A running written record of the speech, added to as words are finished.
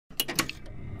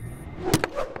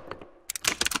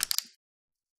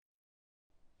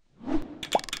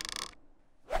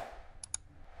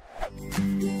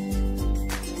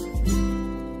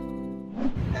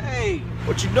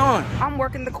What you doing? I'm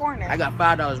working the corner. I got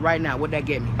 $5 right now. What'd that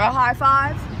get me? A high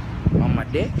five? On my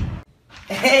dick?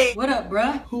 Hey! What up,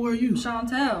 bruh? Who are you?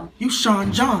 Chantel. You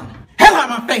Sean John. Hell out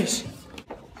my face!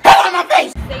 Hell out my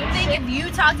face! Same thing, if you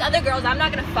talk to other girls, I'm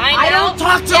not gonna find I out. don't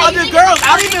talk to other girls.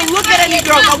 I don't even look at any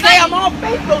girls, okay? I'm on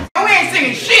Facebook. We ain't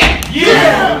singing shit!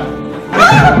 Yeah!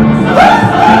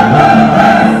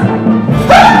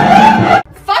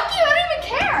 Fuck you, I don't even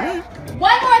care.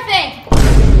 One more thing.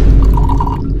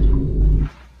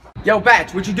 Yo,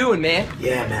 Batch, what you doing, man?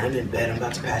 Yeah, man, I'm in bed. I'm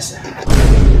about to pass out.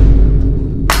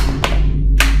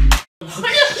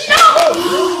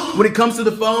 No! When it comes to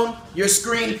the phone, your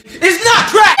screen is not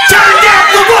cracked! Turn it down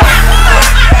for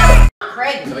what?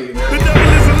 Craig. No, you're not. The devil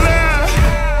is a liar.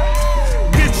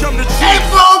 Bitch, I'm the chief. Hey,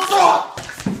 phone talk!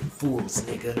 Fools,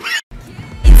 nigga.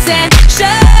 Shut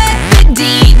the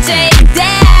DJ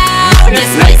down. This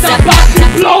place about to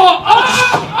blow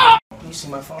up. Let me see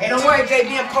my phone. Hey, don't worry,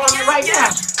 JB. I'm calling you right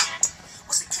now.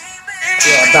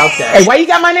 Yeah, about that. Hey, why you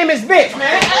got my name as bitch,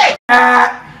 man? Hey!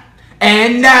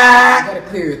 You gotta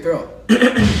clear your throat.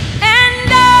 Nigga,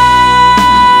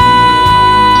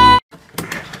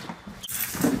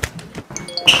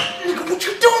 what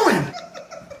you doing?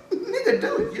 Nigga,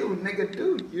 dude, you. Nigga,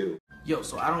 dude, you. Yo,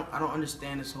 so I don't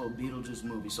understand this whole Beetlejuice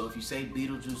movie. So if you say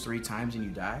Beetlejuice 3 times and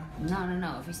you die?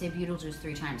 No. If you say Beetlejuice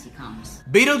 3 times, he comes.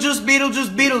 Beetlejuice,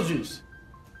 Beetlejuice, Beetlejuice.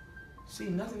 See,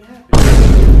 nothing happened.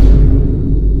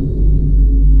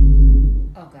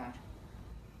 Oh, God.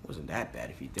 Wasn't that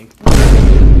bad if you think.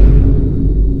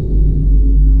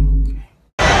 Okay.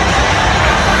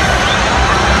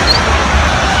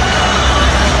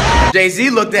 Jay-Z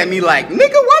looked at me like,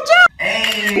 nigga, watch out!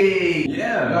 Hey!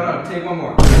 Yeah. No, take one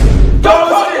more.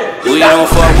 We don't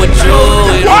fuck with you,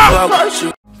 we don't fuck with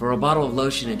you. For a bottle of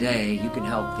lotion a day, you can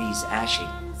help these ashy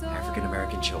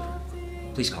African-American children.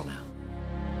 Please call now.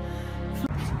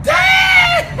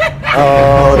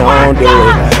 Oh, don't do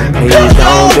it. Please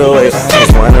don't do it.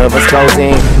 It's one of us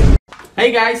closing.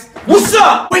 Hey, guys. What's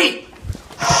up? Wait!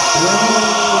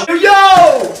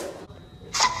 Yo!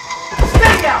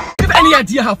 Stay out! You have any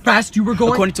idea how fast you were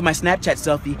going? According to my Snapchat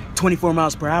selfie, 24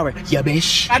 miles per hour. Yeah,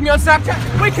 bitch. Add me on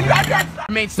Snapchat. Wait, can you add that?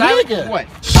 Remain silent. What?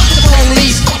 Fuck the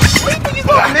police. What do you think you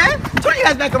doing, man? Turn your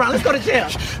ass back around. Let's go to jail.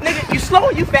 Nigga, you slow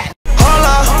or you fat?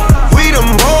 Holla, we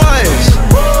them boys.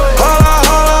 Holla,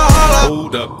 holla, holla.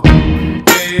 Hold up.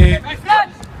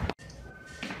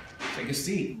 Take a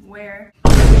seat. Where?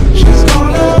 She's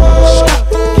gonna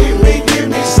give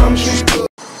me some. She's good.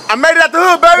 I made it out the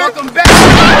hood, baby. Welcome back. Oh,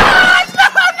 no,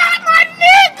 not my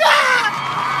nigga.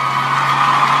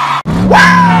 Woo!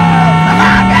 Come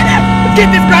on, baby. Get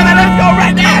this brother. Let's go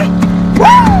right now.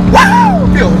 Woo!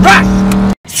 Woo! Feel right.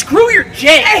 Screw your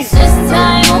jazz. This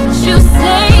time won't you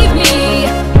save me?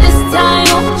 This time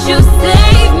won't you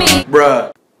save me?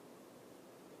 Bruh.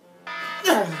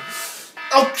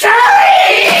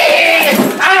 Okay!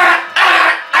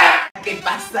 ¿Qué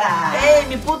pasa? Hey,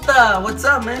 mi puta. What's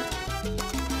up, man?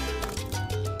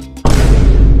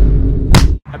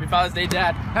 Happy Father's Day,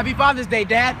 Dad. Happy Father's Day,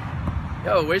 Dad.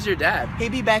 Yo, where's your dad? He'll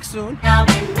be back soon.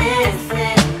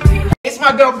 It's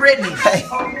my girl, Brittany. Hey.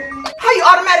 How you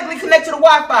automatically connect to the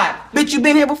Wi-Fi? Bitch, you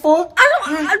been here before?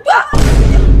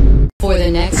 For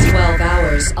the next 12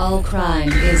 hours, all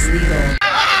crime is legal.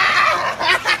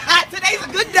 Today's a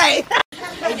good day.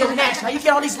 Hey, yo, Nash, how you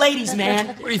get all these ladies, man?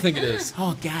 What do you think it is?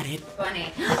 Oh, got it.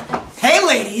 Funny. Hey,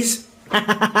 ladies.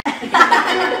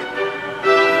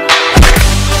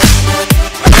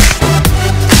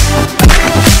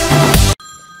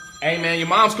 Hey man, your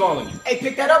mom's calling you. Hey,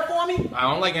 pick that up for me. I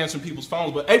don't like answering people's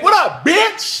phones, but hey, what up,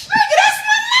 bitch? Nigga, that's my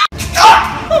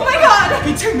Oh my God!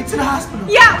 He take me to the hospital.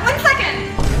 Yeah, 1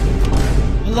 second.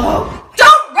 Hello?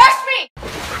 Don't rush me!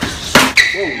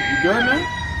 Whoa, you good, man?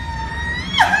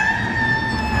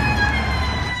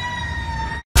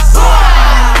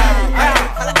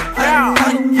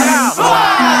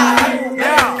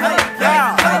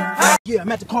 Yeah,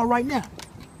 I'm at the car right now.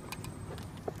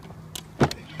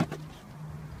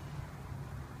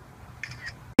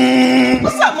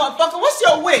 What's up, motherfucker? What's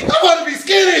your wish? I want to be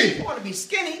skinny. You want to be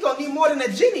skinny? You gonna need more than a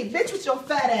genie, bitch, with your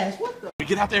fat ass. What the?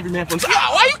 Get out there, every man.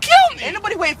 Why you kill me? Ain't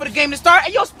nobody waiting for the game to start.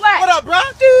 Hey, yo, Splash. What up, bro?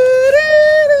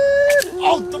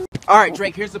 Oh, all right,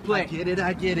 Drake, here's the play. I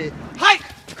get it. Hike!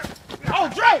 Oh,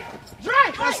 Drake!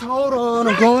 Drake! Just hold on,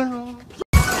 I'm going home.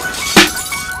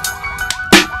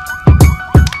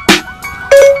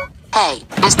 Hey,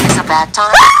 is this a bad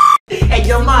time? Hey,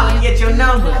 yo, Ma, let me get your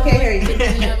number. I can't hear you.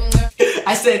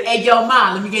 I said, hey, yo,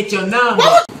 Ma, let me get your number.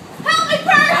 Help me first!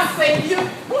 I'll save you.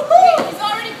 He's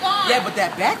already gone. Yeah, but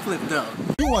that backflip, though.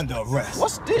 You under arrest.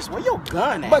 What's this? Where your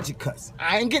gun at? Budget cuts.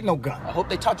 I ain't get no gun. I hope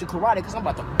they taught you karate, because I'm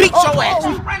about to beat your ass.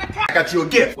 I got you a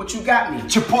gift. What you got me?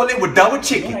 Chipotle with double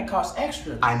chicken. That costs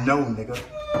extra. I know, nigga.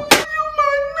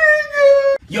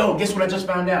 Yo, guess what I just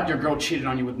found out? Your girl cheated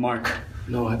on you with Mark.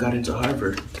 No, I got into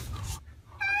Harvard.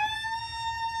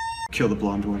 Kill the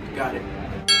blonde one. Got it.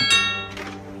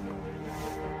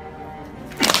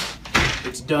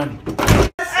 It's done.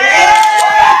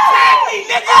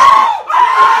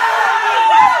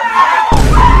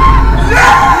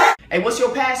 Hey, what's your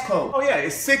passcode? Oh yeah,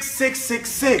 it's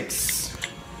 6666.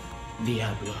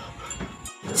 Diablo.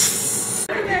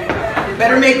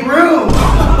 Better make room.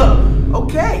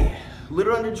 Okay,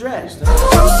 little underdressed.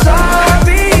 I'm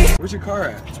sorry. Where's your car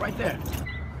at? It's right there.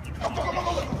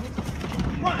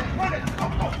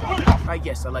 I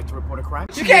guess I'd like to report a crime.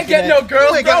 You can't get no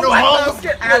girls. You ain't got no hoes.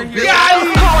 Get out of here.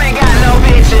 Who ain't got no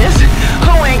bitches?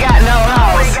 Who ain't got no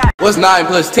hoes? What's 9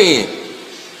 plus 10?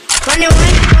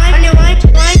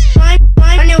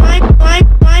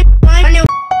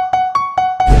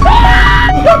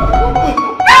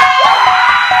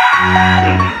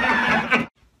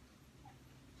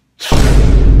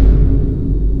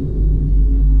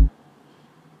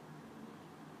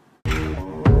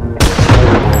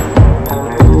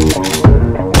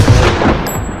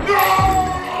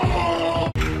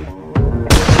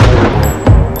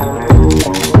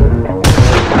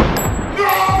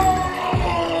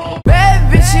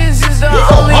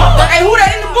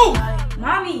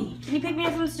 Mommy, can you pick me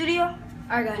up from the studio?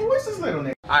 Alright, guys. What's this little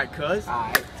nigga? Alright, cuz.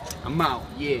 Alright. I'm out.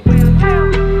 Yeah.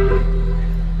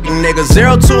 Nigga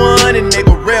 0 to 100,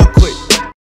 nigga real quick.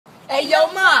 Hey, yo,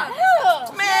 Mom.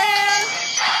 Man.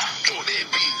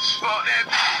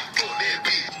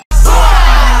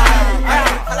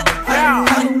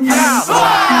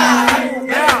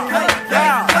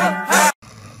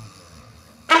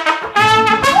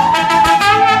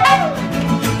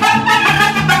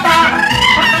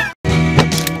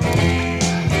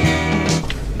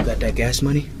 That gas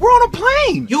money? We're on a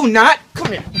plane. You not?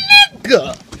 Come here.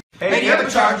 Nigga. Hey, do you have a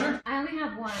charger? I only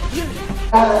have one.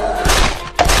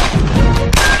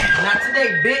 Not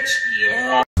today, bitch.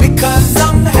 Yeah. Because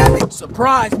I'm happy.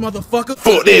 Surprise, motherfucker.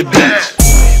 Fuck that bitch.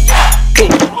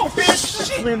 Oh, bitch.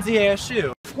 Flimsy ass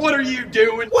shoe. What are you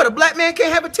doing? What, a black man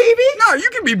can't have a TV? No, you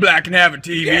can be black and have a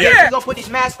TV. Yeah. We're gonna put these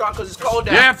masks on because it's cold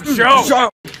out. Yeah, for sure.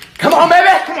 Come on, baby.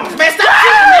 Come on, man. Stop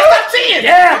cheating, man. Stop cheating.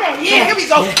 Yeah. Come on, yeah. Here we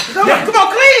go. Come on,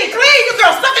 clean. You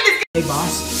girl, suck in this. Hey,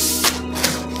 boss.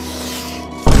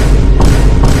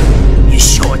 You're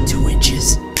short 2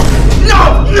 inches.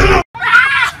 No.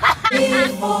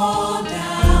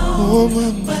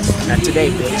 Not today,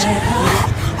 bitch.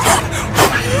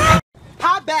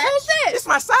 Hi, Bach. Who's this? It's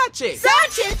my side chick. Side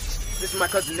chick? This is my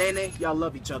cousin Nene. Y'all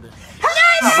love each other.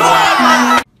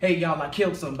 Hey, y'all, I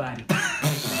killed somebody.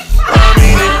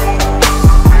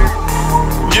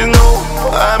 You know,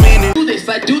 I mean it.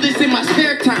 I do this in my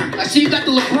spare time. I see you got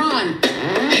the LeBron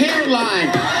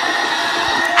hairline.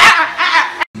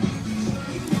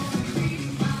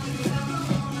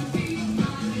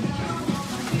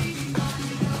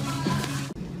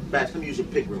 Bash, let me use your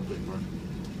pick real quick, bro.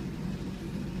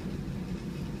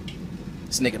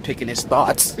 This nigga picking his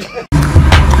thoughts.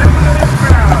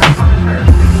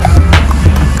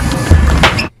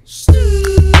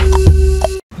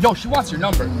 Yo, she wants your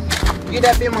number. Get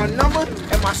that be my number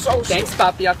and my social. Thanks,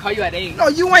 Papi. I'll call you at 8. No,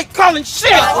 you ain't calling shit.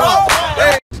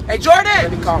 Hey, Jordan.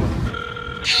 Let me call him.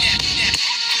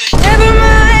 Never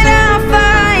mind, I'll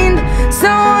find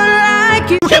someone like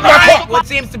you. Hit my car. What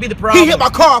seems to be the problem? He hit my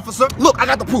car, officer. Look, I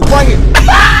got the proof right here.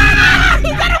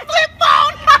 He got a flip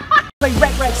phone. Play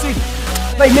Rack City.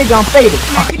 Play nigga, I'm faded.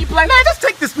 Can you play? Man, just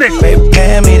take this nigga. Baby,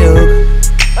 pay me to.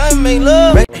 I make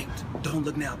love. Hey, don't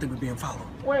look now. I think we're being followed.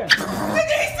 Where? Nigga,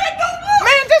 he said don't look.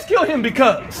 Man, just kill him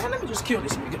because. Man, let me just kill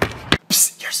this nigga.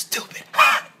 Psst, you're stupid.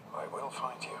 I will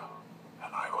find you,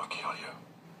 and I will kill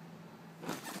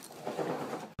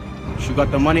you. You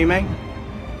got the money, man?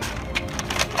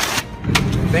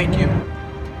 Thank you.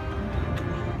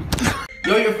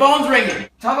 Yo, your phone's ringing.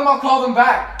 Tell them I'll call them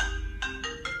back.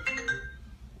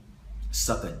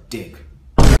 Suck a dick.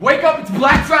 Wake up, it's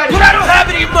Black Friday. But I don't have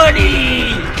any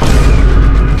money!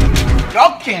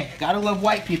 Okay, gotta love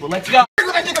white people. Let's go.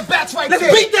 Look at that nigga bats right Let's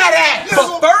there. beat that ass!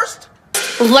 But first,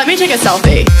 Let me take a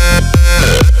selfie.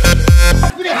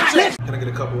 Can I get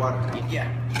a cup of water? yeah.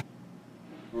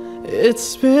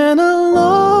 It's been a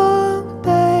long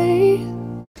day.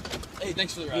 Hey,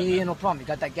 thanks for the ride. Yeah, no problem. You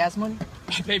got that gas money?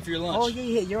 I paid for your lunch. Oh,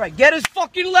 yeah, you're right. Get his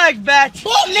fucking leg back.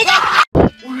 Boom, nigga!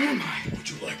 Where am I? Would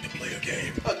you like to play a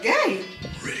game? A game?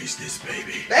 Raise this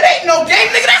baby. That ain't no game,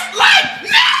 nigga. That's life!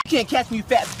 can't catch me, you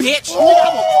fat bitch. Nigga,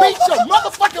 I'm gonna beat your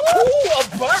motherfucking a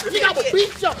burger. Nigga, I'm gonna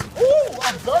beat your a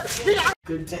burger. Nigga,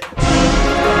 good day.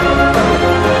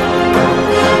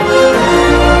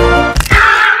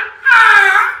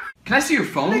 Can I see your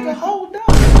phone? Nigga, hold up.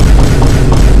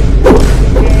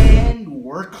 And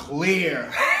we're clear.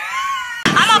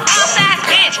 I'm a boss ass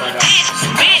bitch,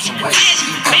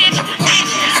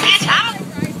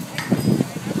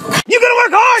 You gonna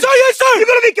work hard? So you sir. You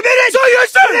gonna be committed? So you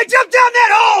sir. Then jump down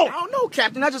that hole. I don't know,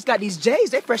 Captain. I just got these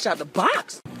J's. They fresh out the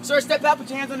box. Sir, step out. Put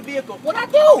your hands on the vehicle. What I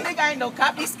do? Nigga, I ain't no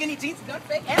cop. These skinny jeans don't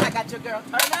fake. And I got your girl.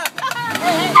 Turn up.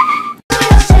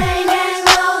 Hey,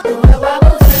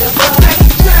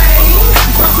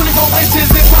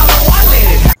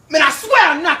 man, I swear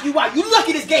I'll knock you out. You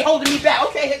lucky this gay holding me back.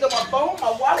 Okay, here go my phone,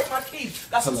 my wallet, my keys.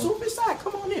 Got some soup inside.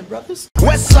 Come on in, brothers.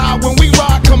 West side, when we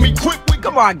ride, come be quick.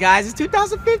 Come on, guys. It's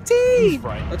 2015.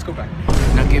 Right. Let's go back.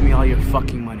 Now give me all your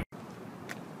fucking money.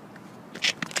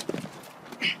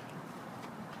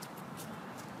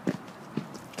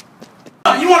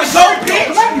 You wanna go,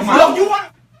 bitch? Come you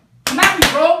wanna? Come at me,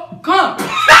 bro. Come.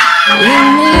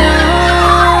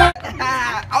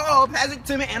 Oh, pass it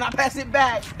to me and I pass it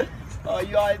back. Oh,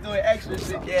 you always doing extra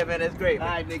shit. Yeah, man, that's great.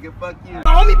 Alright, nigga, fuck you.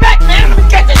 Hold me back, man. Let me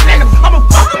catch this nigga. I'ma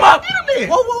fuck him up. Whoa,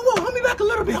 whoa, whoa. Hold me back a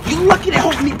little bit. You lucky they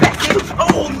holding me back, nigga.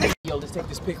 Oh, nigga. Yo, let's take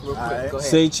this pic real quick. Right. Go ahead.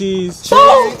 Say cheese.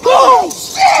 Oh, oh,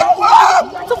 shit.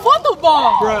 It's a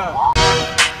football, bruh.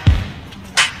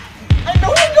 I know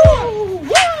what you're doing.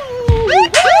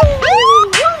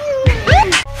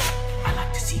 I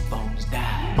like to see bones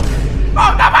die.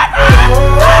 Oh, not my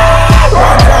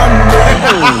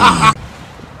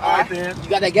Alright, then. You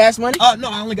got that gas money? No,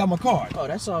 I only got my card. Oh,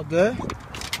 that's all good.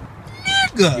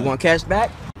 Nigga. You want cash back?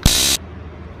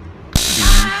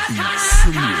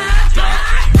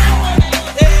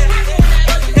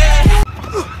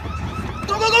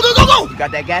 Go, go, go, go, go, go! You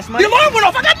got that gas money? The alarm went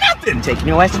off. I got nothing. Taking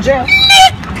your ass to jail.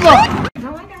 No,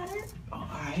 I got it.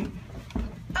 Alright.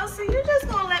 Oh, so you're just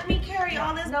gonna let me carry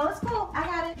all this? No, it's cool. I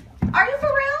got it. Are you for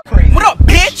real? Crazy. What up,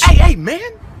 bitch? Hey,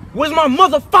 man. Where's my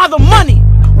father money?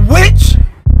 Witch?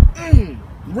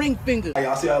 Ring finger. Hey,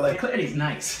 y'all see how like Clarity's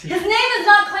nice. His name is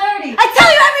not Clarity. I tell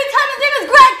you every time his name is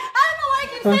Greg. I don't know why I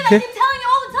keep saying that. I keep telling you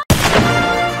all the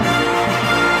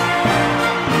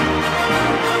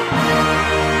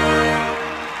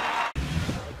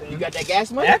time. You got that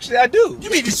gas money? actually I do. You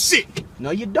need to shit.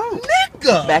 No, you don't.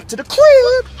 Nigga. Back to the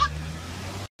crib.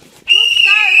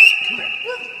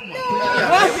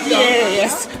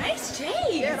 Yes. Nice J's.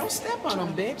 Yeah, don't step on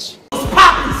him, bitch.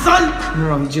 Poppin', son.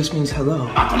 No, he just means hello.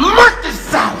 About to murk this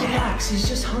sound. Relax, he's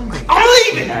just hungry. I'm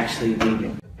leaving. Actually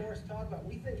leaving.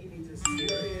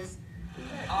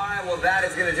 Alright, well that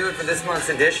is gonna do it for this month's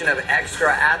edition of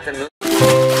Extra at the Moon.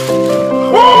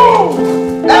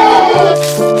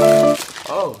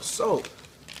 Oh, soap.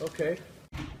 Okay.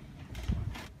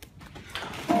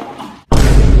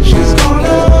 She's gonna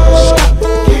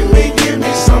give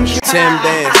me some shit. 10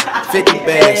 bands, 50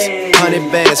 bands,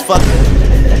 100 bands, fuck it.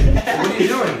 What are you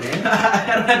doing, man?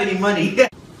 I don't have any money.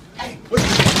 Hey,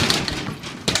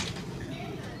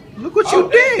 look what you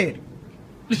did.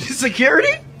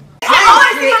 Security? I want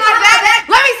to see my back.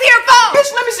 Let me see your phone.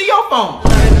 Bitch, let me see your phone. I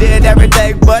did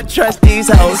everything but trust these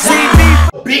hoes. See me?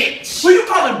 Bitch. Who you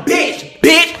calling bitch?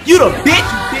 Bitch, you the bitch,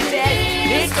 you bitch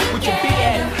ass bitch with your big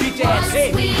ass bitch ass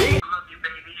head.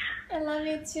 I love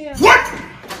you too. What?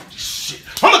 Shit.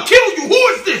 I'ma kill you. Who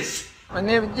is this? My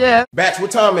name is Jeff. Batch,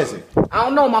 what time is it? I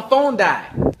don't know, my phone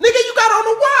died. Nigga, you got on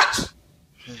the watch.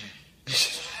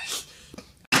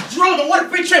 Jerome, what a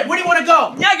free trip. Where do you want to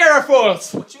go? Niagara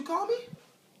Falls. What you call me?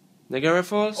 Niagara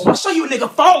Falls? Oh, I'll show you a nigga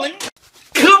falling.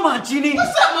 Come on, Genie.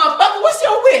 What's up, motherfucker? What's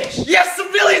your wish? Yes,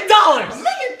 $1 million. $1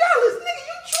 million,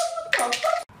 nigga. You tripping?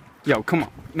 Yo, come on.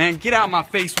 Man, get out my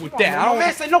face with that. My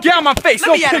man said no Get out my face. Let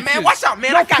No me at it, pictures. man. Watch out,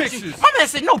 man. No I got pictures. you. My man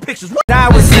said no pictures. What? I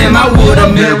was him, I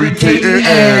would've married Kate and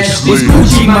Ashley.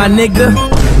 Gucci, my nigga.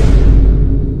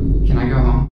 Can I go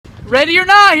home? Ready or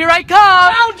not, here I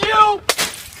come. Found you.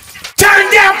 Turn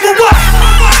down for what?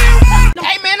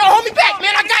 Hey, man, don't hold me back,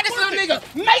 man. I got this little nigga.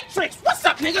 Matrix. What's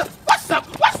up, nigga? What's up?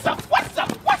 What's up? What's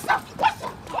up? What's up? What's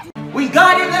up? We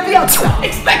got it, Leviosa.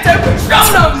 Expecto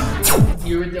Patronum.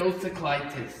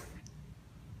 Uridocyclitis.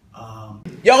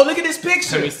 Yo, look at this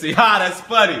picture. Let me see. Ah, that's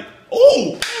funny.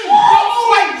 Ooh. Don't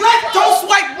swipe left. Don't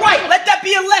swipe right. Let that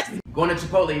be a lesson. Going to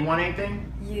Chipotle. You want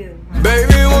anything? You.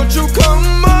 Baby, won't you come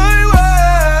my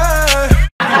way?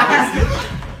 I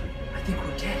think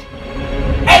we're dead.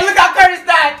 Hey, look how Curtis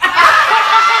died.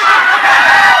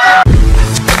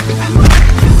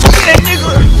 That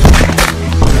nigga.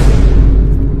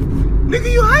 Nigga,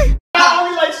 you high? I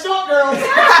only like short girls.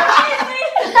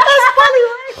 That's funny,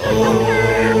 right?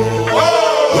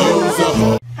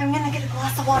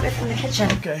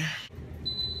 kitchen. Okay.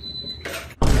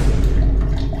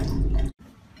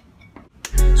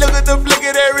 Look at the flick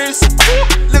of that wrist.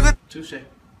 Look at. Touche.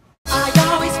 I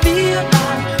always feel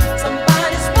like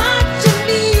somebody's watching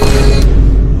me.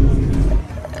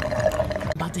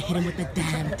 About to hit him with the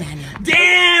damn Daniel.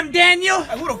 Damn, Daniel!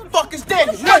 Hey, who the fuck is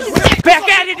Daniel? Back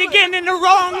at it again in the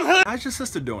wrong hood. How's your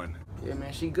sister doing? Yeah,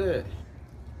 man, she good.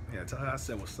 Yeah, tell her I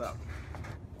said what's up.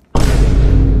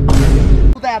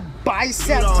 That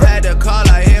bicep. You don't have to call,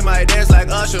 I hear my dance like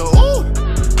Usher. Ooh,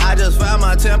 I just found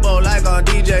my tempo like on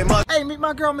DJ Must. Hey, meet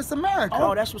my girl, Miss America.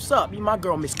 Oh, that's what's up. You my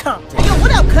girl, Miss Compton. Hey, yo,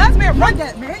 what up, cuz? Man, run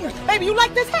that, man. Baby, you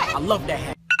like this hat? I love that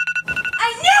hat.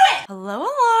 I knew it! Hello,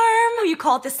 alarm. You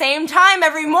call at the same time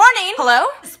every morning. Hello?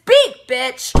 Speak,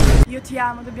 bitch! Io ti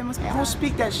amo, dobbiamo I don't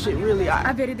speak that shit, really.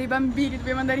 avere dei bambini,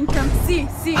 dobbiamo andare in campo. Sì,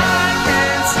 sì.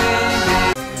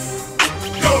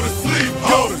 Go to sleep,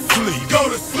 go to sleep, go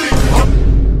to sleep.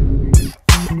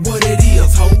 What it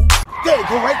is, ho? There you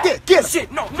go, right there. Get it.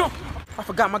 Shit, no. I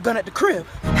forgot my gun at the crib.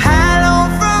 Hello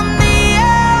from the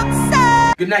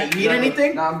outside. Good night. You need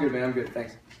anything? No, I'm good, man. I'm good.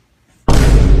 Thanks.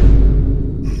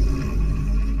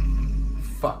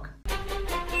 Fuck.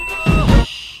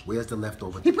 Where's the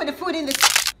leftover? He put the food in the...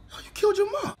 Oh, you killed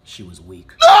your mom. She was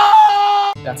weak.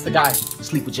 No! That's the guy.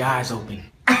 Sleep with your eyes open.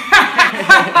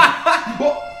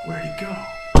 Where'd he go?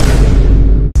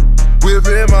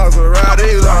 Whipping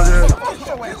Maseratis on you.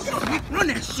 Run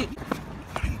that shit.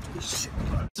 This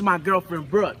is my girlfriend,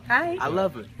 Brooke. Hi. I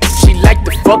love her. She like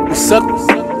to fuck me, suck me,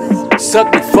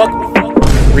 fuck me.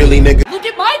 Really, nigga? Look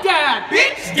at my dad,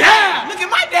 bitch. Dad. Look at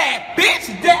my dad, bitch.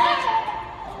 Dad.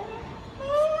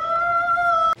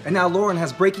 And now Lauren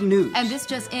has breaking news. And this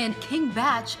just in, King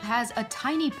Batch has a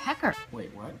tiny pecker.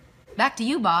 Wait, what? Back to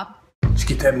you, Bob. Did you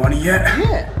get that money yet?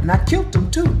 Yeah, and I killed him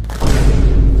too.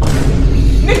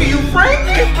 Nigga, you framed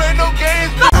me? Ain't play no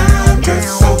games. I'm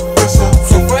just so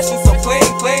fresh and so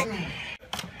clean.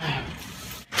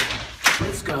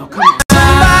 Let's go. Come on.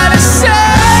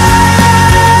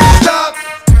 Stop.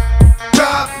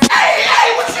 Stop.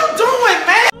 Hey, what you doing,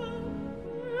 man?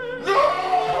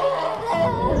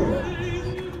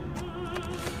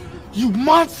 You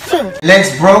monster!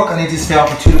 Legs broke, I need to stay out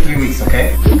for 2 to 3 weeks,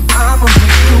 okay?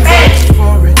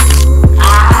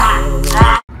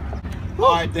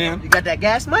 Alright, then. You got that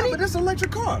gas money? But it's an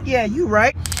electric car. Yeah, you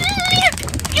right.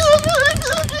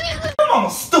 Mama,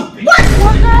 stupid.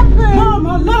 What happened? Mom,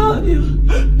 I love you.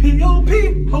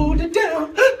 P.O.P. Hold it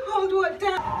down. Hold what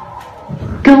down?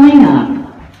 Going up.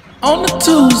 On a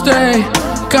Tuesday,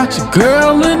 got your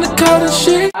girl in the cut and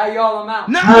shit. Hey, y'all, I'm out.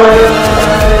 No!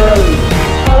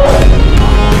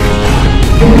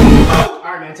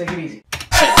 Alright, man, take it easy.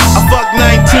 I fucked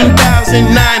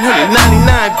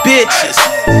 19,999 bitches.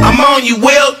 I'm on you,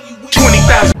 Will.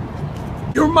 20,000.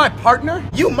 You're my partner?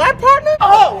 You my partner?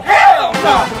 Oh, hell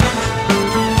no!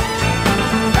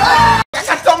 I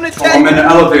got something to tell you. I'm in the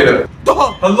elevator.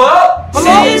 Hello?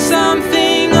 Say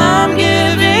something, I'm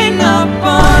giving up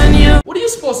on you. What are you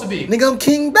supposed to be? Nigga, I'm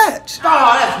King Batch.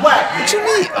 Oh, that's whack. What you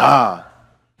mean?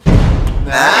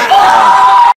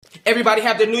 Everybody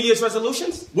have their New Year's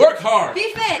resolutions? Work hard.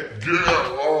 Be fit.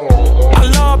 I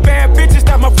love bad bitches,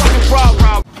 that's my fucking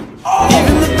problem.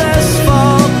 Even the best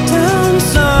fall down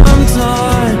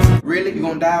sometime. Really? You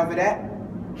gonna die over that?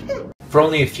 For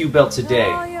only a few belts a day,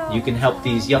 you can help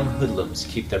these young hoodlums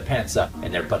keep their pants up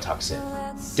and their buttocks in.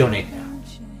 Donate now.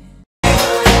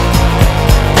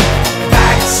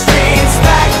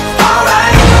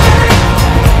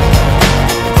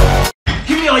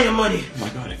 Give me all your money. Oh my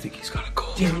god, I think he's got a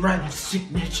cold. Damn right, I'm sick,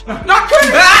 bitch. Not good.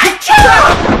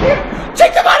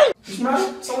 Take the money. You smell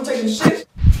it? Someone taking the shit?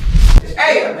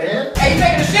 Hey, man. Hey, you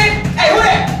taking the shit? Hey, who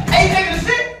that? Hey, you taking the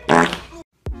shit?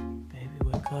 Baby,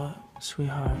 wake up.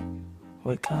 Sweetheart,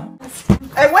 wake up.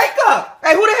 Hey, wake up.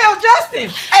 Hey, who the hell Justin?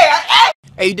 Hey, hey.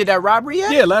 Hey, you did that robbery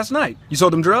yet? Yeah, last night. You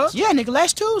sold them drugs? Yeah, nigga,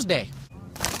 last Tuesday.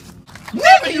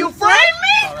 Nigga, you framed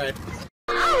me? Alright.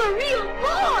 I'm a real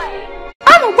boy.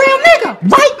 I'm a real nigga.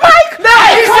 Right, Mike? No,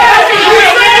 he said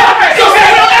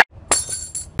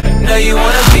Know you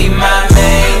wanna be my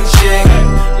main chick,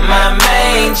 my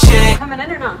main chick. Coming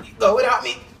in or not? Go without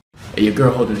me. Hey, your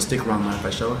girl holding a stick around mind if I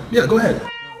show her? Yeah, go ahead.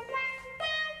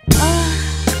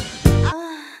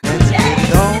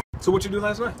 So what you do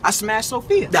last night? I smashed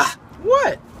Sophia. Nah.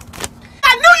 What?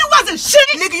 I knew you wasn't shit.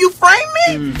 Nigga, you framed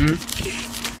me? Mm-hmm.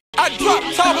 I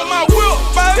dropped top of my wheel,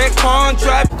 baby. That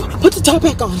contract. Put the top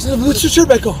back on. Put your shirt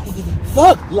back on.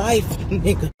 Fuck life,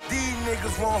 nigga. These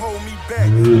niggas won't hold me back.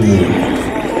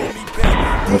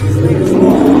 These niggas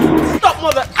won't hold me back. Stop,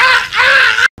 mother.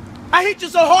 I hit you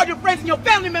so hard your friends and your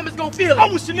family members gonna feel it. I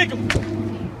wish your nigga.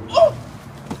 Oh.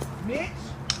 Bitch.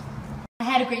 I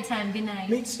had had a great time. Good night.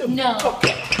 Me too. No.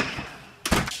 Okay.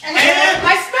 And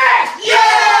I smash!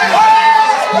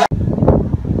 Yeah!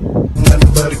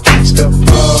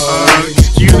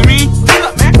 Excuse me? What's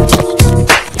up, man?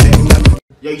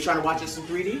 Yo, you trying to watch this in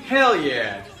 3D? Hell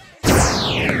yeah.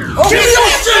 Oh, give me your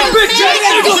shit, bitch! Yo,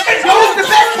 it's the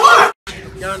best part!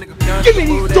 Give me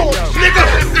these doors, nigga!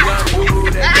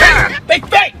 Fake,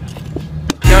 fake!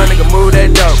 Young nigga, move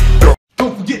that dope.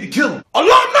 Don't forget to kill him. Alarm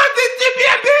 9:15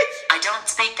 p.m., bitch! I don't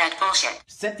speak that bullshit.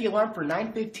 Set the alarm for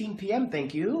 9:15 p.m.,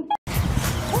 thank you.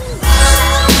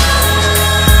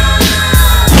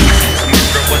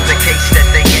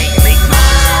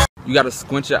 You gotta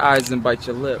squint your eyes and bite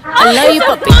your lip. I love you,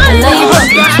 puppy. I love you,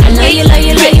 puppy. I love you, love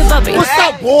you, love you, puppy. What's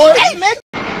up, boy? Hey, man!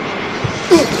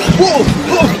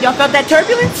 Y'all felt that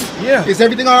turbulence? Yeah. Is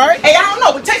everything alright? Hey, I don't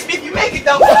know, but text me if you make it,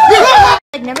 though.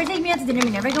 Like, never take me out to dinner. We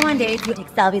never go on dates. You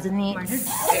take selfies with me. What is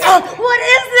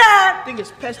that? I think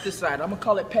it's pesticide. I'm gonna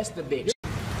call it pesta, bitch.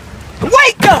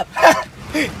 Wake up!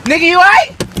 Nigga, you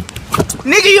alright?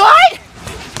 Nigga, you alright?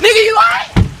 Nigga, you alright?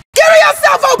 Give me your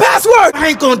cell phone password! I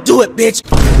ain't gonna do it, bitch.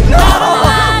 No!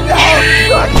 No!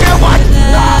 I can't watch it.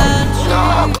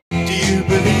 No! Do you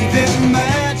believe in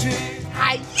magic?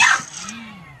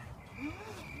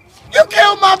 You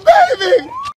killed my baby!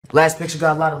 Last picture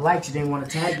got a lot of likes, you didn't want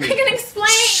to tag I me. can explain.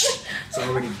 It's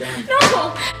already done. No.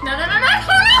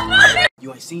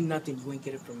 You ain't seen nothing, you ain't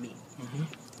get it from me.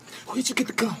 Where did you get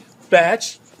the gun?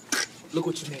 Batch, look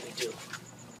what you made me do.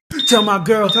 Tell my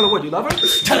girl. Tell her what, you love her?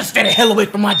 Tell her stay the hell away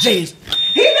from my J's.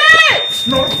 He did!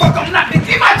 No, the fuck I'm not, bitch.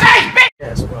 Get my J's, bitch!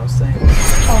 That's what I'm saying.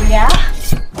 Oh, yeah?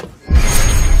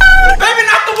 Baby,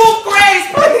 not the wolf graze,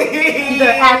 please! You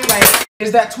better act right.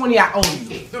 Is that 20 I owe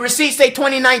you? The receipt say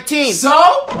 2019. So?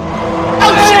 Oh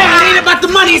shit, it ain't about the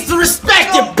money, it's the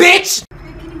respect, you bitch!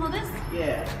 Can you hold this?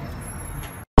 Yeah.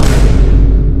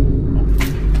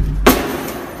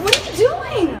 What are you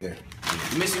doing?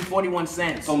 You're missing 41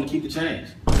 cents. Told him to keep the change.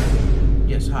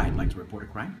 Yes, hi, I'd like to report a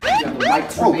crime. You have the right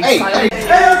to remain silent.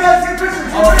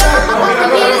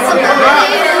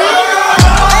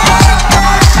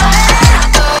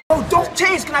 Oh, don't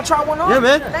change. Can I try one on? Yeah,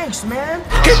 man. Thanks, man.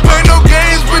 Can't play no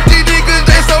games with these niggas,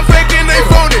 they so fake and they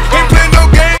phony. Can't play no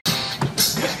games.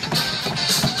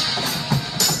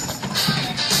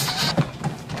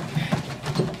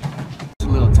 A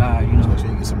little tired, you know. Make sure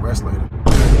you get some rest later.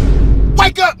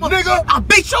 Wake up, nigga! I'll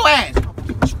beat your ass!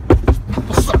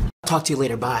 What's up? Talk to you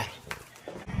later, bye.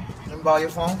 Let me borrow your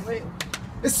phone. Wait.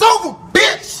 It's over,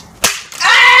 bitch!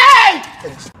 Hey!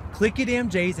 Click your damn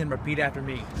J's and repeat after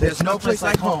me. There's no place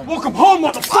like home. Welcome home,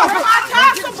 motherfucker!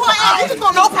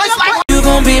 No place like home. You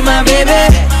gon' be my baby.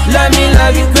 Love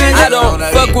you crazy. I don't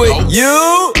fuck with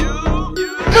you.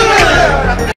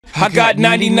 I got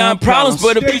 99 problems,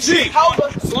 but a BG!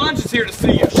 Slime is here to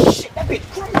see you. Shit, that bitch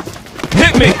crazy.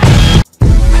 hit me.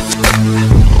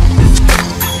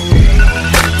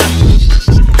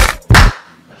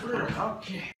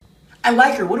 Okay. I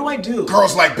like her. What do I do?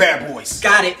 Girls like bad boys.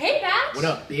 Got it. Hey, Batch. What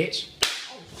up, bitch?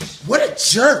 What a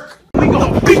jerk. We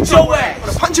gonna beat your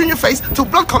ass. Punch you in your face till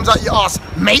blood comes out your ass,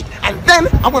 mate. And then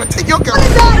I'm gonna take your girl.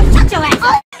 Shut your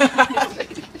ass.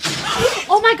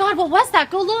 Oh my God, what was that?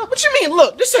 Go look. What you mean,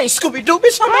 look? This ain't Scooby-Doo,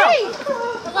 bitch. I'm out.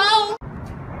 Hello?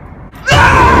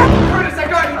 Curtis, I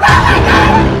got you.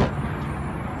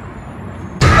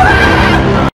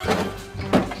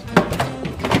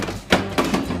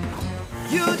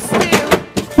 You still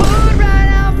put right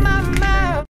out my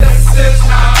mouth. This is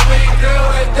how we do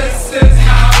it. This is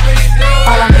how we do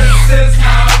it. This is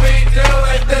how we do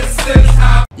it. This is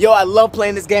how. Yo, I love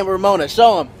playing this game with Ramona.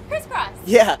 Show him. Crisscross.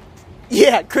 Yeah.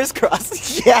 Yeah,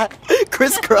 crisscross. Yeah,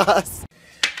 crisscross.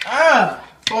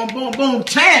 Boom, boom, boom.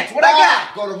 Chance. What I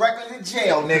got? Go directly to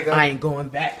jail, nigga. I ain't going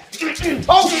back.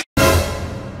 Oh.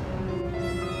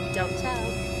 Don't tell.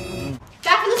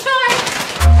 Back in the store.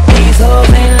 These hoes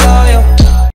ain't loyal.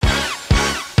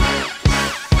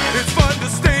 It's fun to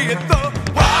stay at the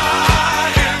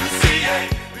YMCA.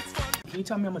 Can you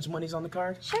tell me how much money's on the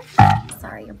card? Sure.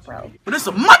 Sorry, you're broke. But it's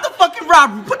a motherfucking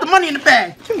robbery. Put the money in the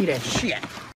bag. Give me that shit.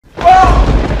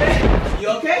 Whoa! You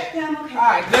okay? Yeah, I'm okay.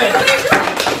 Alright, good. What are you doing?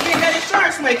 Get that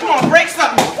insurance, mate. Come on, break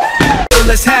something.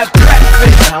 Let's have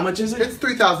breakfast. How much is it? It's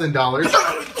 $3,000.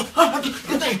 I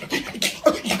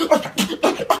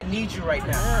need you right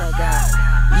now. Oh, God.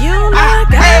 You my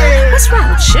God. Hey. What's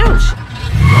wrong with you?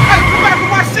 Hey, come back for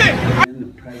my shit. Then the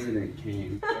president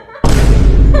came.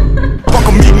 Fuck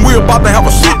a meeting, we're about to have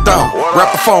a sit down.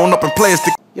 Wrap the phone up in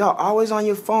plastic. Y'all always on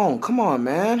your phone. Come on,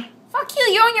 man. Fuck you,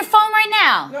 you're on your phone right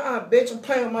now. Nuh-uh, bitch. I'm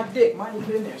playing with my dick. Mind your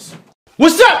business.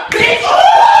 What's up, bitch?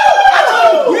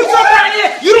 Oh! You come right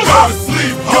here. You don't Go to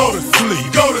sleep, go to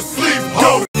sleep, go to sleep,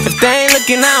 go to sleep. If they ain't looking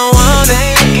looking, I don't want it.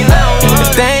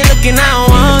 If they ain't looking, I don't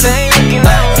want it.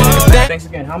 Thanks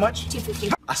again. How much?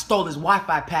 $250. I stole his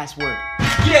Wi-Fi password.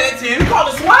 Yeah, that's him. You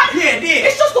called us what? Yeah, it did.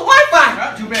 It's just the Wi-Fi.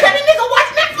 Not too bad. Can a nigga watch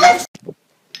Netflix?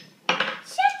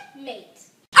 Checkmate.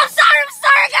 I'm sorry,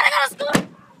 I gotta go to school.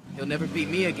 He'll never beat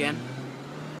me again.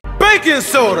 Baking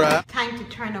soda. Time to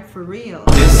turn up for real.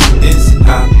 This is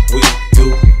how we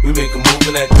do. We make a move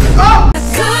in that. Oh!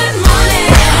 Good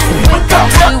morning. Wake up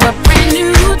to a brand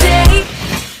new day.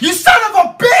 You son of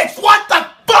a bitch! What the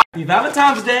fuck? Happy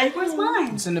Valentine's Day. Where's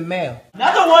mine? It's in the mail.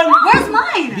 Another one. Where's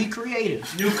mine? Be creative.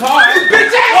 New car.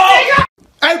 Bitch ass nigga!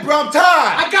 Hey, bro, I'm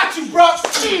tired. I got you, bro.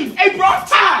 Hey, bro, I'm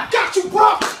tired. Got you,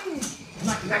 bro.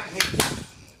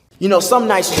 You know, some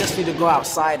nights you just need to go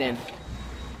outside and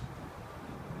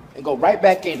go right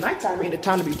back in. Nighttime ain't the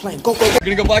time to be playing. Go, go, go.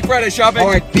 We're gonna go Black Friday shopping. All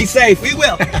right, be safe. We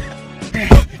will.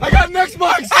 I got an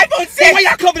Xbox. iPhone 6. Why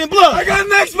y'all covered in blood? I got an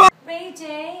Xbox. Ray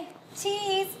J.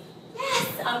 Cheese. Yes,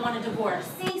 I want a divorce.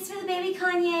 Thanks for the baby,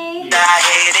 Kanye. I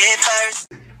hate it first.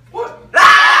 What?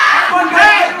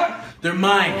 Ah! They're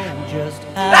mine.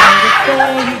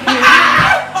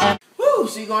 Woo,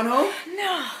 so you going home?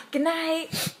 No. Good night.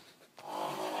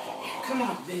 Come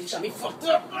on, bitch. Got me fucked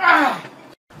up. Ah.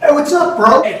 Hey, what's up,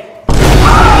 bro? Hey.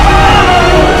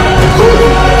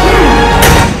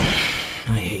 I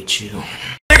hate you.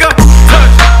 Nigga,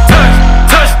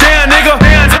 touchdown, nigga.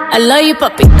 I love you,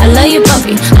 puppy. I love you,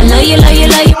 puppy. I love you, love you,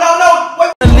 love you.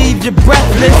 Leave you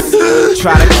breathless.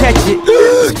 Try to catch it.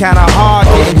 It's kinda hard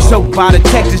getting choked by the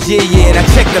Texas. Yeah, I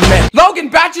checked the man. Logan,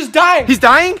 Batch is dying. He's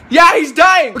dying? Yeah, he's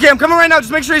dying. Okay, I'm coming right now.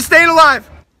 Just make sure he's staying alive.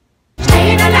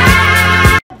 Staying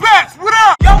alive. Bats, what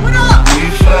up? Yo, what up? We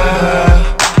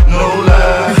fly, no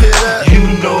lie. You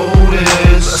know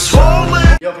this.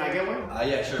 Swollen. Yo, can I get one?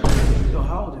 Yeah, sure. Yo,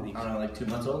 how old are these? I don't know, like 2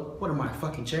 months old? What am I,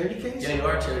 fucking charity case? Yeah, you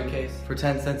are a charity case. For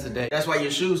 10 cents a day. That's why your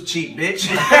shoes cheap,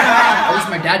 bitch. At least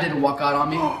my dad didn't walk out on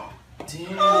me.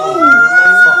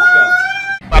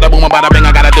 Bada boom, bada bing.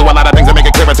 I gotta do a lot of things to make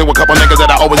it clear to a couple niggas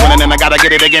that I always win, and then I gotta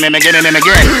get it again and again and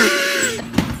again.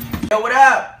 Yo, what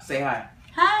up? Say hi.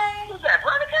 Hi. Who's that,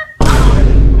 Veronica?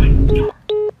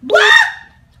 What?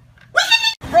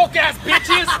 Broke ass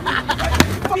bitches.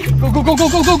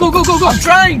 Go. I'm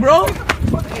trying, bro. Hey,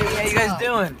 how you guys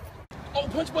doing? Oh,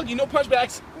 punch buggy, no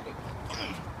punchbacks.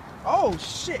 Oh,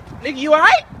 shit. Nigga, you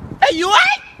alright? Hey, you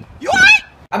alright? You alright?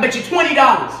 I bet you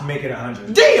 $20. Make it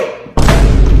 100. Deal.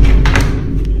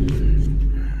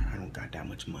 I don't got that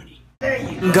much money. There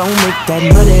you go. Gon' make that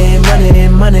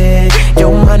money.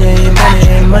 Your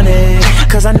money.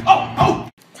 Cause I know.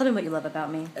 Tell me what you love about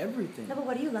me. Everything. No, but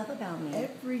what do you love about me?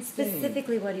 Everything.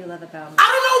 Specifically, what do you love about me? I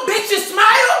don't know, bitch, you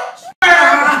smile.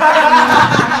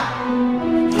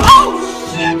 Oh,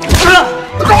 shit.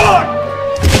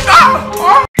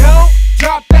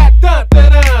 Drop that thud.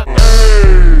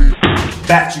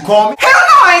 Batch, you call me? Hell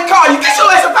no, I ain't call you. Get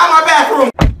your ass up out my bathroom.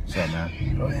 What's up, man?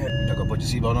 Go ahead. Y'all gonna put your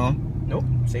seatbelt on? Nope,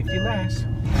 safety last.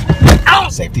 Ow!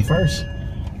 Safety first.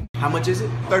 How much is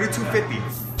it? $32.50.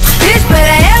 Bitch,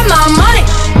 better have my money.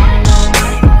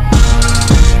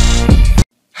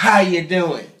 How you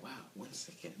doing? Wow, 1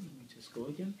 second. Let me just go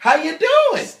again. How you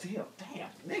doing? Still,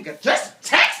 damn. Nigga, just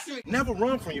text me. Never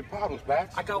run from your problems,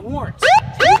 Batch. I got warrants.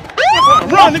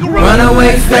 Run, nigga, run. Run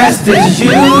away fast as you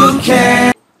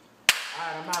can.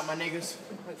 Alright, I'm out, my niggas.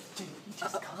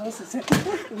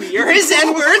 You're his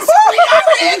N-words.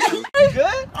 You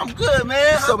good? I'm good,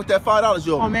 man. What's up with that $5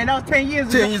 you owe me? Oh, man, that was 10 years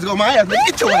ago. 10 years ago, my ass. Nigga,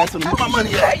 get your ass on me. Put my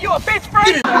money Hey, up. you a bitch,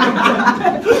 Frank.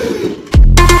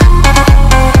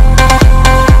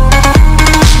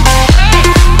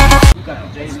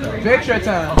 Picture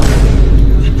time.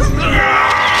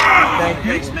 Thank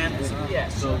you. Thanks, man. Yeah,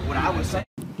 so what I was saying.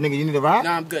 Nigga, you need a ride?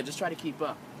 Nah, I'm good. Just try to keep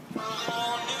up.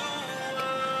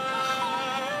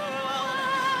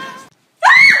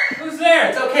 Who's there?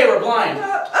 It's okay, we're blind.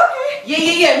 Okay.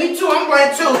 Yeah, me too. I'm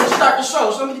blind too. Let's start the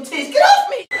show. Some of the titties. Get off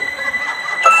me.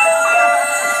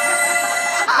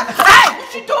 Hey,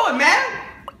 what you doing, man?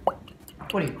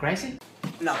 What are you, crazy?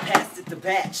 Now pass it to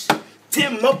Batch.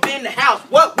 Tim up in the house.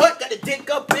 What? Got a dick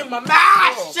up in my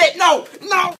mouth. Shit, no.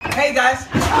 Hey, guys.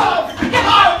 Oh,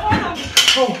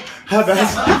 Hi,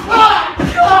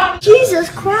 Batch. Jesus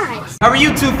Christ. how are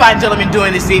you two fine gentlemen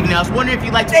doing this evening? I was wondering if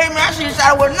you like, hey, man, I should have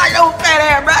shot with a nice old fat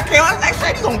ass, bro. I came on like,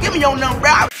 say, you gonna give me your number,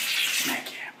 bro. Smack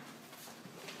him.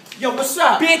 Yo, what's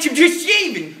up? Bitch, you just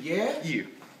shaving. Yeah? Yeah.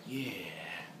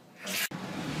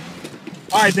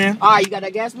 All right, Dan. Alright, you got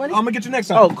that gas money? I'm gonna get you next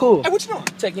time. Oh, cool. Hey, what you doing?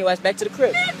 Taking your ass back to the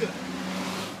crib.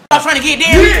 I'm trying to get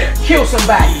there. Yeah. Kill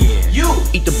somebody. You.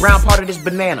 Eat the brown part of this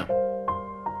banana.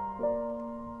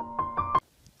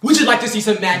 Would you like to see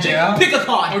some magic? Yeah. Pick a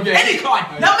card. Okay. Any card.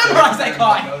 Now memorize that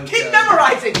card. Keep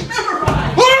memorizing.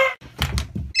 Memorize.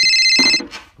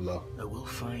 Hello. I will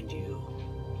find you.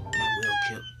 I will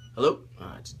kill. Hello?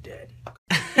 Ah, it's dead.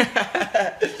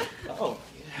 Oh.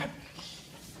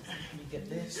 Let me get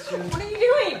this too. What are you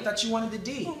doing? I thought you wanted the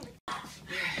D.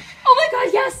 Oh my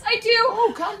god, yes, I do.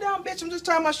 Oh, calm down, bitch. I'm just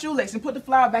tying my shoelace and put the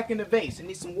flower back in the vase. I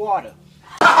need some water.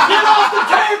 Get off the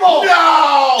table!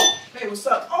 No! Hey, what's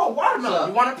up? Oh, watermelon.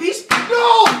 You want a piece? No!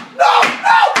 No!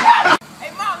 No!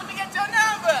 Hey, Mom, let me get your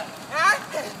number. Huh?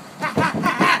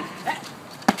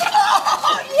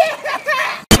 Oh, yeah!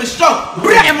 The show.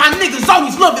 And my niggas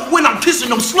always love it when I'm kissing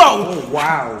them slow. Oh,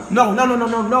 wow. No, not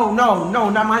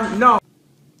my, no.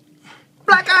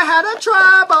 Black, I had a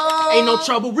trouble. Ain't no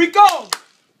trouble, Rico.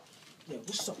 Yeah,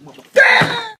 what's up,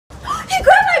 motherfucker? He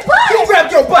grabbed my butt! Who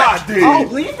grabbed your butt? Oh,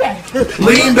 lean back.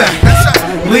 Lean back. That's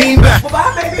right. Lean back.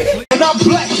 Bye, baby. And I'm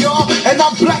black, y'all. And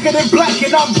I'm blacker than black.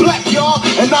 And I'm black, y'all.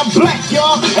 And I'm black,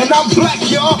 y'all. And I'm black,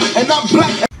 y'all. And I'm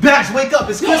black. Bash, wake up.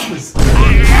 It's Christmas.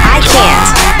 I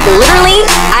can't. Literally,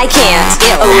 I can't.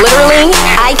 Literally,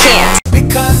 I can't.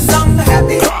 Because I'm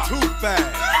happy. Too fast.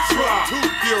 Too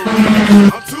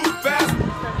furious. I'm too fast.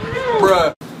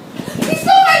 Bruh. He's so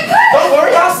good! Don't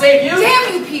worry, I'll save you.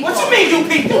 Damn you people! What you mean, you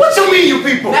people? What you mean, you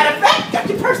people? Matter of fact, got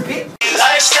your purse, bitch.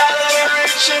 Lifestyle of the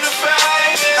rich and the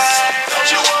famous. Don't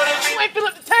you wanna be? You ain't fill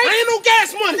up the tank. Ain't no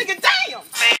gas money. Nigga, damn.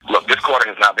 Look, this quarter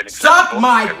has not been Suck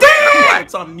my dick!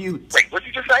 It's on mute. Wait, what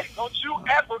did you just say? Don't you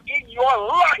ever in your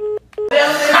life.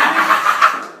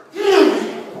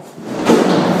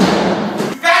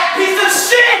 Fat piece of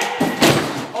shit!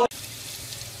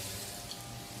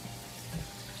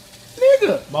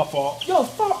 Nigga. My fault. Yo,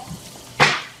 fuck.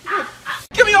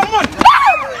 Give me your money.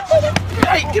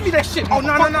 Hey, give me that shit. Oh,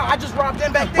 no. I just robbed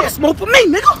them back there. Smoke for me,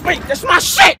 nigga. Wait, that's my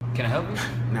shit. Can I help you?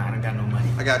 Nah, I don't got no money.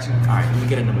 I got you. All right, let me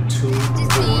get a number 2. Just be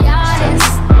honest.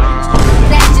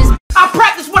 That's just. I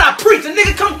practice what I preach. A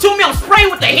nigga come to me, I'm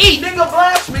spraying with the heat. Nigga,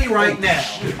 blast me right now.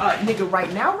 Nigga,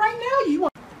 right now? You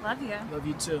want? Love you. Love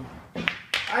you too.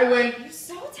 I win. You're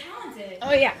so talented.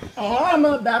 Oh yeah. Oh, I'm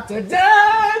about to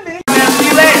die, nigga. See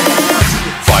you later.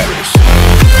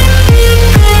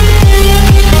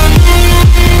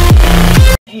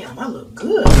 Damn, I look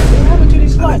good. What happened to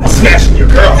these lights? Smashing your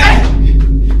girl.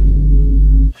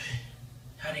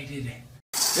 How they did that?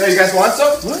 Yo, you guys want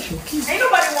some? What? Ain't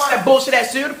nobody want that bullshit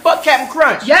ass cereal. The fuck Captain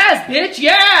Crunch. Yes, bitch,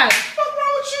 yes! What's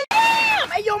wrong with you? Damn!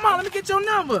 Hey, yo, Mom, let me get your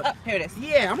number. Here it is.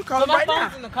 Yeah, I'm gonna call him right now. My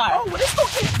phone's in the car. Oh, well, let's go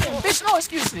get him. Bitch, no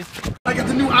excuses. I got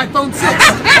the new iPhone 6.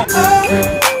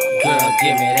 Girl,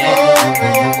 give me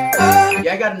that.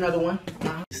 Yeah, I got another one.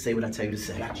 Say what I tell you to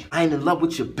say. I ain't in love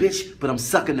with your bitch, but I'm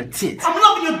sucking her tits. I'm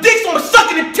loving your dicks on the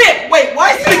sucking the tip. Wait,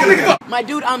 what? My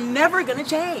dude, I'm never gonna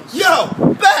change. Yo,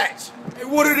 Batch. Hey,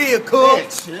 what it is,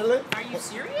 cuz? Chillin'. Are you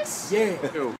serious? Yeah.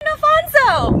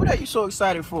 Alfonso! What are you so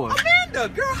excited for? Amanda,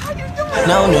 girl, how you doing?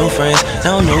 No new friends,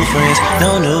 no new friends,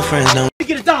 no new friends, no. Let me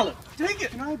get $1. Take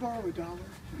it. Can I borrow $1? Here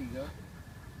you go.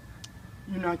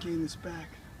 You're not getting this back,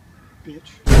 bitch.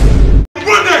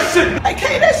 Run that shit! Hey,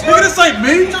 K, that's you. Nigga, this ain't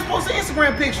me. You just posted an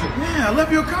Instagram picture. Yeah, I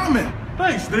left you a comment.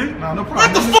 Thanks, dude. No, no problem.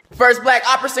 What the fuck? First black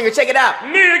opera singer, check it out.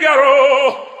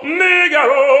 Nigaro,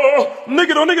 nigaro,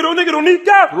 nigaro, nigaro, nigaro,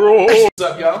 nigaro. What's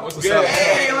up, y'all? What's good?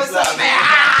 Hey, what's up, man?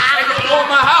 Go in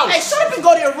my house. Hey, shut up and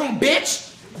go to your room,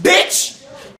 bitch. Bitch.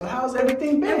 How's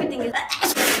everything been? Everything is.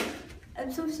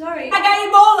 I'm so sorry. I got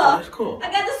Ebola. That's cool.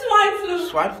 I got the swine flu.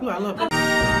 Swine flu, I love it.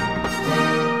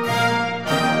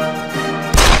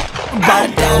 About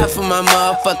to die for my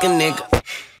motherfucking nigga.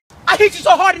 I hit you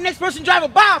so hard the next person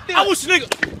driving by. I wish nigga.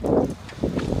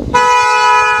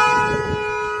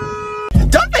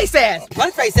 Dumb face ass.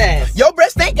 Blunt face ass. Your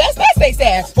breast stink. That's that face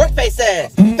ass. Work face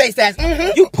ass. Face ass.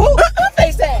 You poop.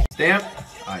 Face ass. Stamp.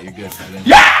 Alright, you're good, man.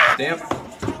 Yeah. Stamp.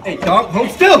 Hey, dog, hold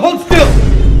still, hold still.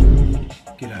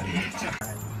 Get out of here.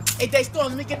 Hey, Day Storm,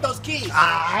 let me get those keys.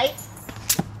 Alright.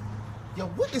 Yo,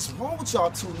 what is wrong with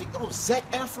y'all two, nigga? Oh, Zac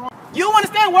Efron. You don't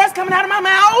understand words coming out of my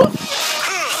mouth?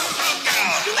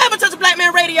 You never touch a black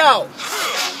man radio.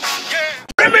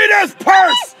 Give me this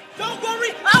purse! Don't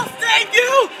worry, I'll save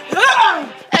you.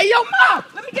 Hey, yo, Mom,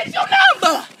 let me get your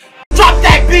number. Drop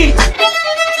that beat.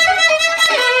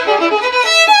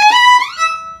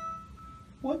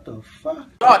 What the fuck?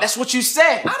 Oh, that's what you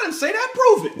said. I didn't say that.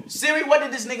 Prove it. Siri, what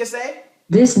did this nigga say?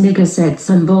 This nigga said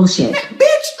some bullshit.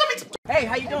 Bitch, let me. Hey,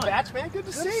 how you doing? Batch, man, good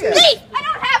to see Leave! you. I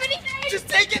don't have anything! Just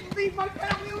take it and leave my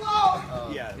family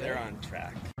alone. Yeah, they're on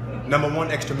track. Number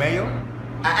 1, extra mayo.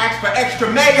 I asked for extra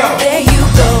mayo. There you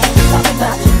go. Talk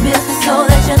about your business so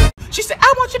that you. She said,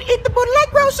 I want you to eat the booty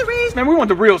like groceries. Man, we want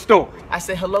the real story. I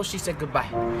said hello, she said goodbye.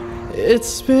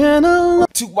 It's been a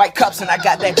 2 white cups and I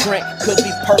got that drink. Could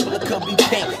be purple, it could be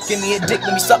pink. Give me a dick,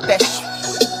 let me suck that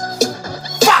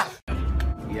Fuck!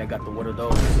 Yeah, I got the what are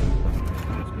those?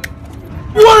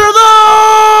 What are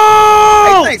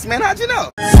those? Hey, thanks, man. How'd you know?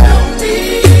 Tell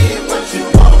me what you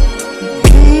want.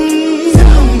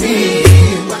 Tell me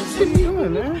what you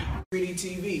doing, man. 3D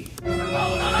TV.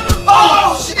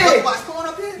 Oh, shit! What's going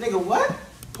up here? Nigga, what?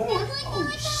 Porn? Oh,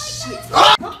 shit.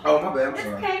 Oh, my bad. I'm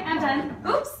sorry. Okay, I'm done.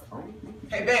 Oops.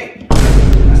 Hey, babe.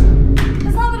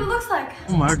 That's not what it looks like.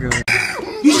 Oh, my God.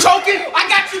 You choking? I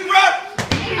got you, bro.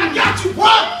 I got you,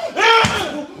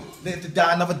 bro. Live to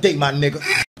die another day, my nigga.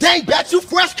 Dang, bet you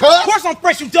fresh, cuz. Of course I'm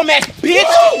fresh, you dumbass bitch.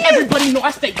 Woo! Everybody know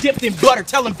I stay dipped in butter.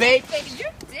 Tell him, babe. Baby, you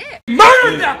did.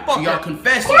 Murder that fucker. Y'all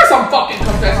confessing. Of course I'm fucking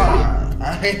confessing.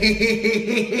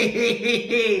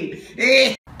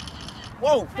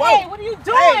 Whoa, whoa. Hey, what are you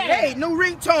doing? Hey, new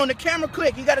ringtone, the camera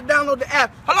click. You gotta download the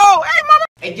app. Hello, hey, mama.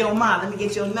 Hey, yo, ma, let me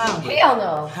get your number. Hell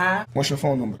no. Huh? What's your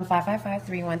phone number?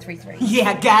 555-3133. Yeah,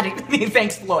 I got it.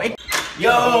 Thanks, Floyd.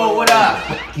 Yo, what up?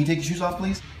 Can you take your shoes off,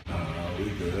 please?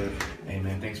 We good. Hey,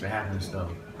 man, thanks for having us, though.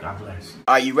 God bless.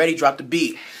 Are you ready? Drop the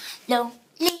beat. Low,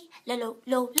 lee, low,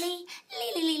 low, lee,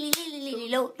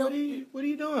 low, low. What are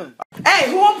you doing? Hey,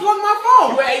 who unplugged my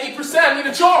phone? You're at 80%, I need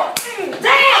a charge.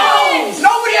 Damn!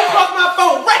 Nobody unplugged my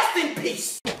phone. Rest in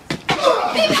peace.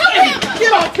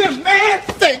 Get off him, man.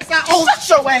 Thanks. Shut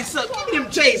your ass up. Give me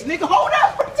them J's, nigga. Hold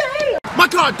up. Damn. My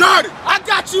car dirty. I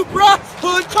got you, bruh.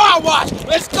 Hood car wash.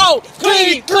 Let's go.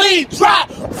 Clean, clean, drop.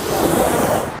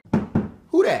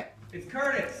 Who that? It's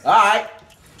Curtis. All right.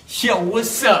 Yo,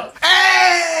 what's up?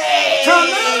 Hey!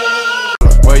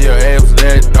 Where your ass was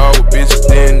at, dog, with bitches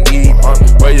didn't eat.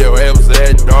 Where your ass was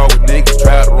at, dog, with niggas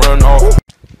try to run off.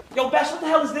 Yo, Bash, what the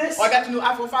hell is this? Oh, I got the new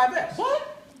iPhone 5S. What?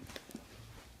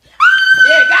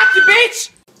 Yeah, got you,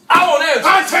 bitch. I won't answer.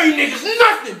 I tell you niggas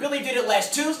nothing. Billy did it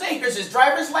last Tuesday. Here's his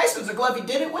driver's license, the glove he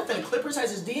did it with, and Clippers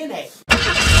has his DNA.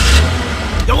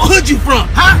 Yo, what hood you from,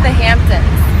 huh? The Hamptons.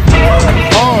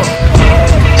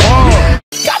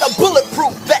 Got a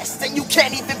bulletproof vest and you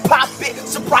can't even pop it.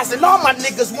 Surprising all my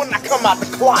niggas when I come out the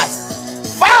closet.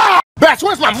 Fire! Batch,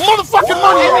 where's my motherfucking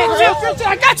money? Hey, man, chill.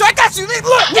 I got you.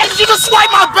 Look, did you just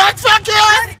swipe my back,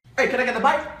 fuckhead? Hey, can I get the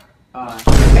bike?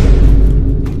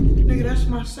 Nigga, that's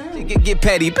my sound. Get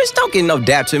petty. Bitch, don't get no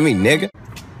dap to me, nigga.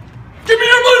 Give me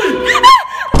your money.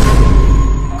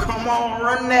 Come on,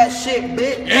 run that shit,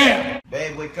 bitch. Yeah.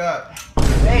 Babe, wake up.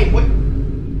 Hey, what?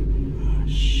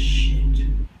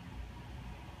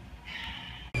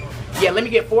 Yeah, let me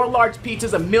get 4 large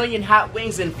pizzas, 1,000,000 hot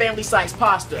wings, and family-sized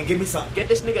pasta. And give me some. Get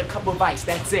this nigga a couple of bites,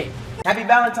 that's it. Happy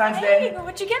Valentine's Hey, Day.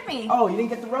 what'd you get me? Oh, you didn't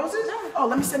get the roses? Oh,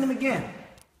 let me send them again.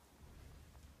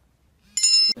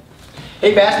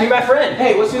 Hey, Bash, meet my friend.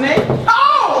 Hey, what's your name?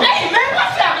 Oh! Hey, man,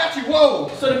 watch out! Got you, whoa.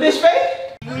 So the bitch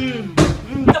fake?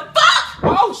 The fuck?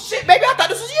 Oh, shit, baby, I thought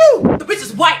this was you. The bitch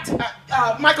is white.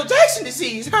 Michael Jackson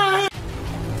disease. Oh,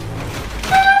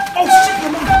 shit,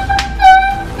 come on.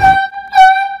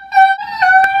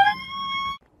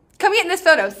 Come get in this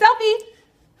photo. Selfie.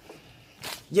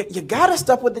 You got us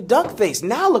stuck with the duck face.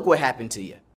 Now look what happened to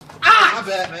you. Ah! My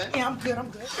bad, man. Yeah, I'm good.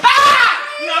 Ah!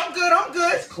 Yeah, I'm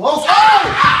good. Close.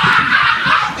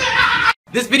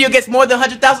 This video gets more than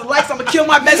 100,000 likes, I'm gonna kill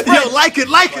my best friend. Yo, like it.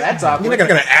 That's awkward. You're not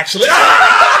gonna actually.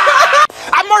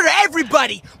 I murder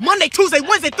everybody. Monday, Tuesday,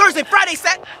 Wednesday, Thursday, Friday,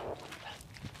 Saturday.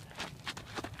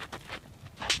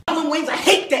 Wayne's, I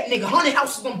hate that nigga. 100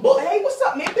 houses on bullet. Hey, what's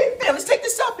up, man? Big fan. Let's take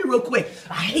this selfie real quick.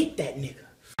 I hate that nigga.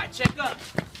 Alright, check up.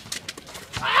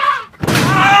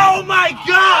 Oh my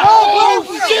God! Oh,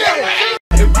 shit!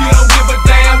 If we don't give a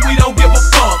damn, we don't give a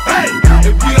fuck. Hey,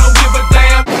 if we don't give a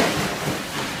damn.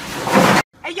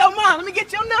 Hey, yo, mom, let me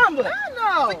get your number. I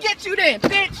know. Forget you then,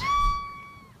 bitch.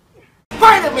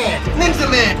 Spider-Man, Ninja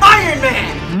Man. Iron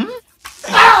Man.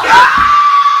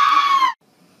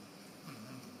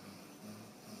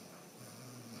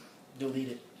 Delete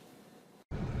it.